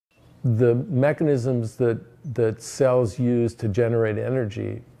the mechanisms that cells use to generate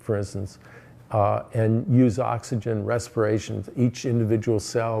energy, for instance, and use oxygen, respiration, each individual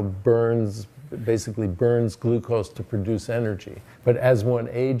cell basically burns glucose to produce energy. But as one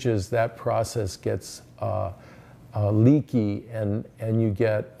ages, that process gets leaky, and you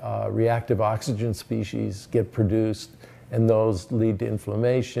get reactive oxygen species get produced, and those lead to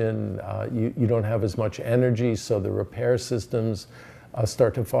inflammation. You don't have as much energy, so the repair systems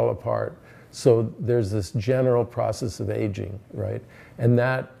start to fall apart. So there's this general process of aging, right? And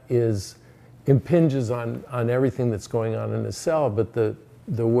that impinges on everything that's going on in the cell, but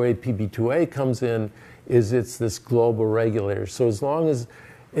the way PP2A comes in is it's this global regulator. So as long as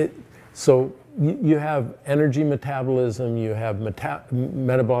you have energy metabolism, you have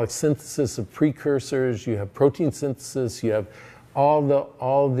metabolic synthesis of precursors, you have protein synthesis, you have all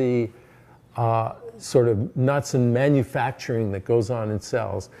the sort of nuts and manufacturing that goes on in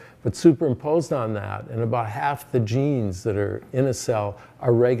cells. But superimposed on that, and about half the genes that are in a cell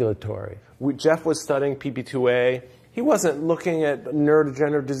are regulatory. Jeff was studying PP2A. He wasn't looking at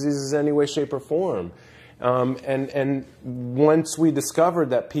neurodegenerative diseases in any way, shape, or form. And once we discovered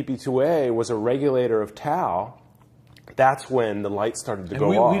that PP2A was a regulator of tau, that's when the light started to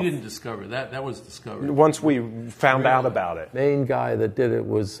go off. We didn't discover that. That was discovered. Once we found out about it. The main guy that did it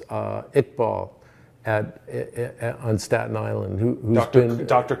was Iqbal on Staten Island.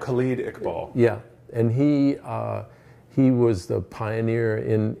 Dr. Khalid Iqbal. Yeah, and he was the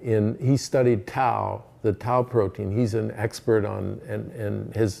pioneer he studied tau, the tau protein. He's an expert on,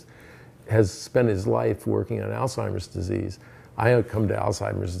 and has spent his life working on Alzheimer's disease. I have come to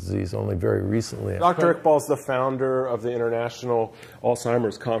Alzheimer's disease only very recently. Dr. Iqbal's the founder of the International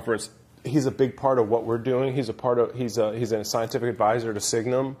Alzheimer's Conference. He's a big part of what we're doing. He's a scientific advisor to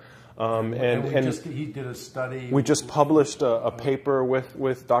Signum. He did a study. We just published a paper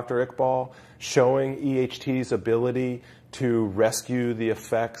with Dr. Iqbal showing EHT's ability to rescue the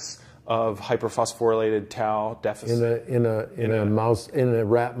effects of hyperphosphorylated tau deficit in a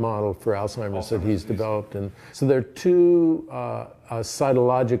rat model for Alzheimer's that he's developed. And so there are two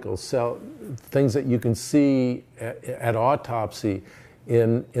cytological things that you can see at autopsy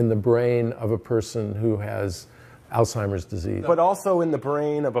in the brain of a person who has Alzheimer's disease. But also in the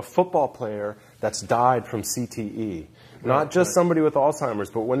brain of a football player that's died from CTE. Not just somebody with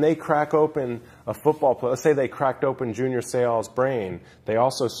Alzheimer's, but when they crack open a football player, let's say they cracked open Junior Seau's brain, they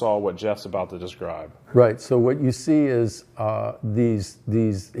also saw what Jeff's about to describe. Right, so what you see is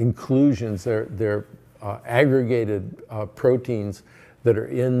these inclusions, they're aggregated proteins that are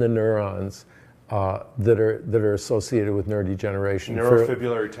in the neurons that are associated with neurodegeneration.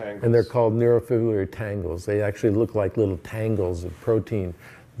 Neurofibrillary tangles. And they're called neurofibrillary tangles. They actually look like little tangles of protein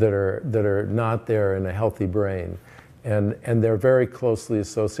that are not there in a healthy brain. And they're very closely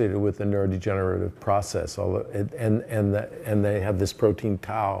associated with the neurodegenerative process. And they have this protein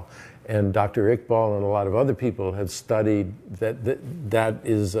tau. And Dr. Iqbal and a lot of other people have studied that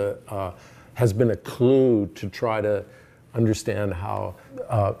has been a clue to try to understand how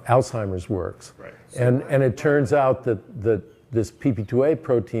Alzheimer's works. Right. And it turns out that this PP2A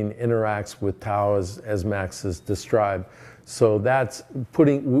protein interacts with tau as Max has described. So that's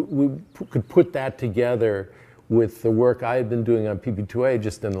we could put that together with the work I had been doing on PP2A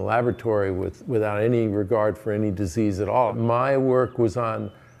just in the laboratory without any regard for any disease at all. My work was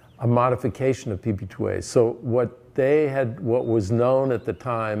on a modification of PP2A. So what was known at the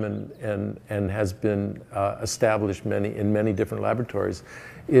time and has been established in many different laboratories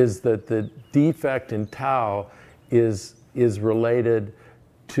is that the defect in tau is related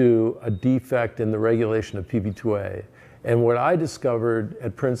to a defect in the regulation of PP2A. And what I discovered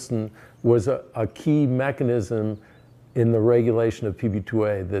at Princeton was a key mechanism in the regulation of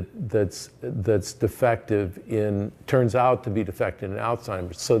PP2A that's defective turns out to be defective in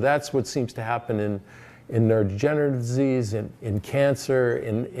Alzheimer's. So that's what seems to happen in neurodegenerative disease, in cancer,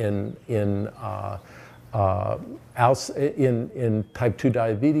 in type 2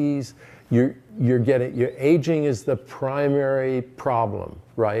 diabetes. Your aging is the primary problem,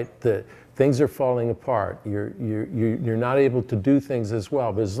 right? Things are falling apart. You're not able to do things as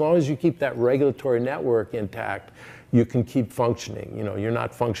well. But as long as you keep that regulatory network intact, you can keep functioning. You know, you're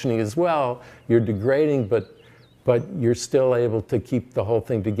not functioning as well. You're degrading, but you're still able to keep the whole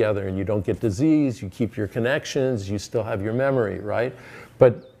thing together, and you don't get disease. You keep your connections. You still have your memory, right?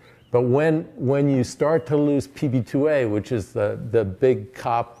 But when you start to lose PP2A, which is the big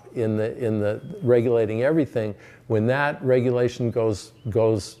cop in the regulating everything, when that regulation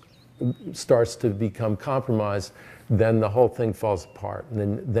starts to become compromised, then the whole thing falls apart.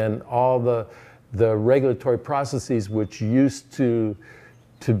 And then all the regulatory processes which used to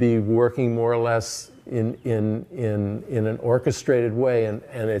to be working more or less in an orchestrated way, and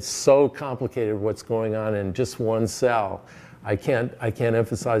it's so complicated what's going on in just one cell. I can't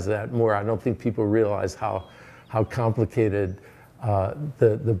emphasize that more. I don't think people realize how complicated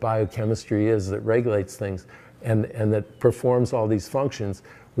the biochemistry is that regulates things and that performs all these functions.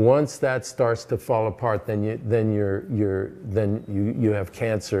 Once that starts to fall apart, then you have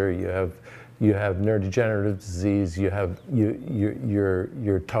cancer, you have neurodegenerative disease,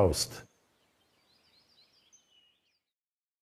 you're toast.